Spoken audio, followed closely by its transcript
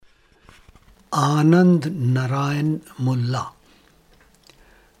आनंद नरायन मुल्ला।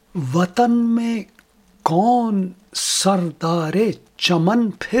 वतन में कौन सरदारे चमन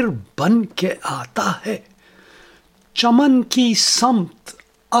फिर बन के आता है, चमन की समत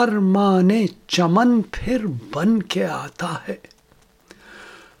अरमाने चमन फिर बन के आता है।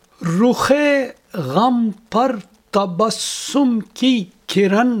 रुखे गम पर तबस्सुम की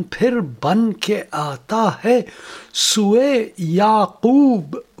किरण फिर बन के आता है, सुए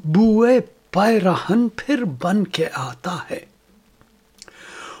याकूब बुए पैरहन फिर बन के आता है।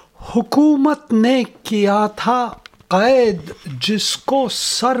 हुकूमत ने किया था कैद जिसको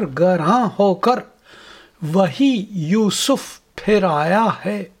सरगरां होकर, वही यूसुफ फिर आया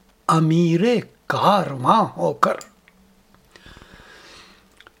है अमीरे कारवां होकर।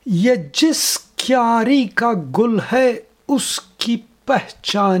 ये जिस क्यारी का गुल है उसकी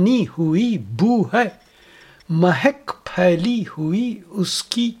पहचानी हुई बू है, महक फैली हुई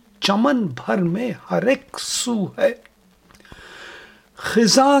उसकी चमन भर में हर एक सू है।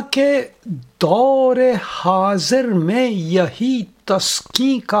 खिज़ा के दौरे हाजिर में यही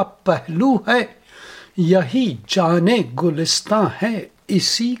तस्की का पहलू है, यही जाने गुलिस्तां है,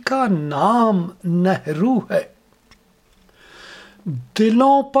 इसी का नाम नेहरू है।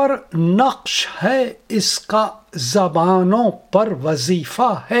 दिलों पर नक्श है इसका, ज़बानों पर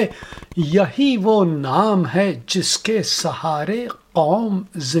वजीफा है, यही वो नाम है जिसके सहारे कौम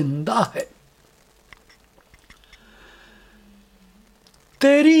जिंदा है।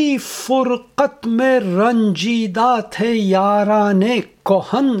 तेरी फुरकत में रंजीदा थे याराने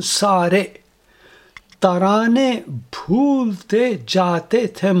कोहन सारे, तराने भूलते जाते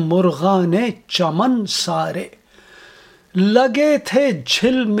थे मुर्गाने चमन सारे। लगे थे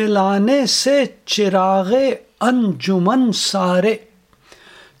झिलमिलाने से चिरागे अंजुमन सारे,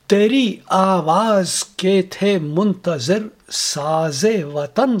 तेरी आवाज के थे मुंतजिर साजे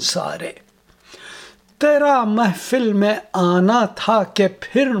वतन सारे। तेरा महफिल में आना था कि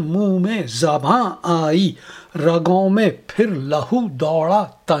फिर मुंह में ज़बां आई, रगों में फिर लहू दौड़ा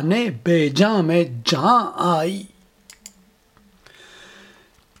तने बेजां में जां आई।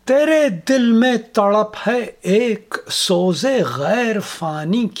 तेरे दिल में तड़प है एक सोज़े गैर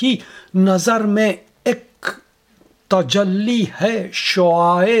फानी की, नज़र में एक तजल्ली है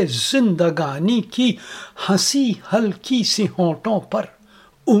शुआए जिंदगानी की। हंसी हल्की सी होंठों पर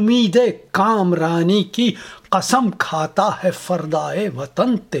उम्मीदे कामरानी की, कसम खाता है फरदाए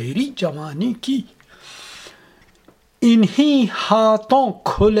वतन तेरी जवानी की। इन्हीं हाथों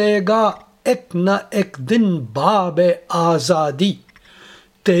खुलेगा एक न एक दिन बाबे आज़ादी,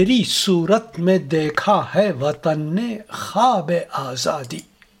 तेरी सूरत में देखा है वतन ने ख्वाब आज़ादी।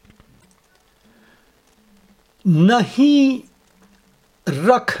 नहीं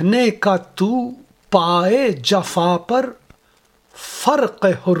रखने का तू पाए जफा पर फर्क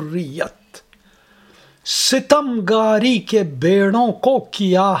हुर्रियत, सितमगारी के बेड़ों को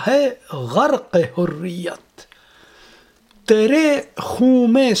किया है गर्क हुर्रियत। तेरे खूं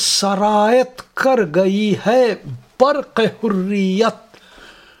में सरायत कर गई है बर्क हुर्रियत,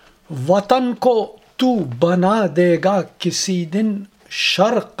 वतन को तू बना देगा किसी दिन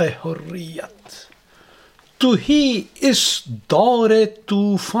शर्क हुर्रियत। तू ही इस दौरे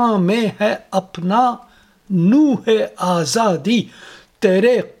तूफान में है अपना नूह आज़ादी,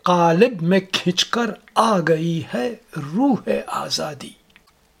 तेरे कालिब में खिंचकर आ गई है रूह आज़ादी।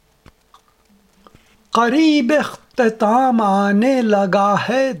 करीब इख्तिताम आने लगा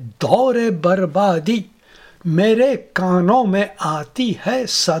है दौरे बर्बादी, मेरे कानों में आती है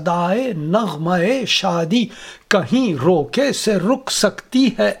सदाए नग़्मे शादी। कहीं रोके से रुक सकती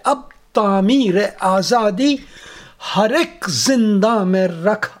है अब तामीर आज़ादी, हर एक जिंदा में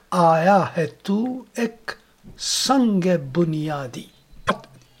रख आया है तू एक संग बुनियादी।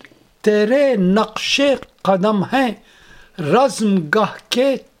 तेरे नक्शे कदम हैं रज़्मगाह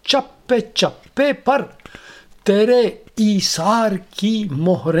के चप्पे चप्पे पर, तेरे ईसार की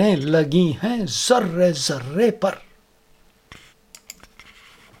मोहरें लगी हैं ज़र्रे ज़र्रे पर।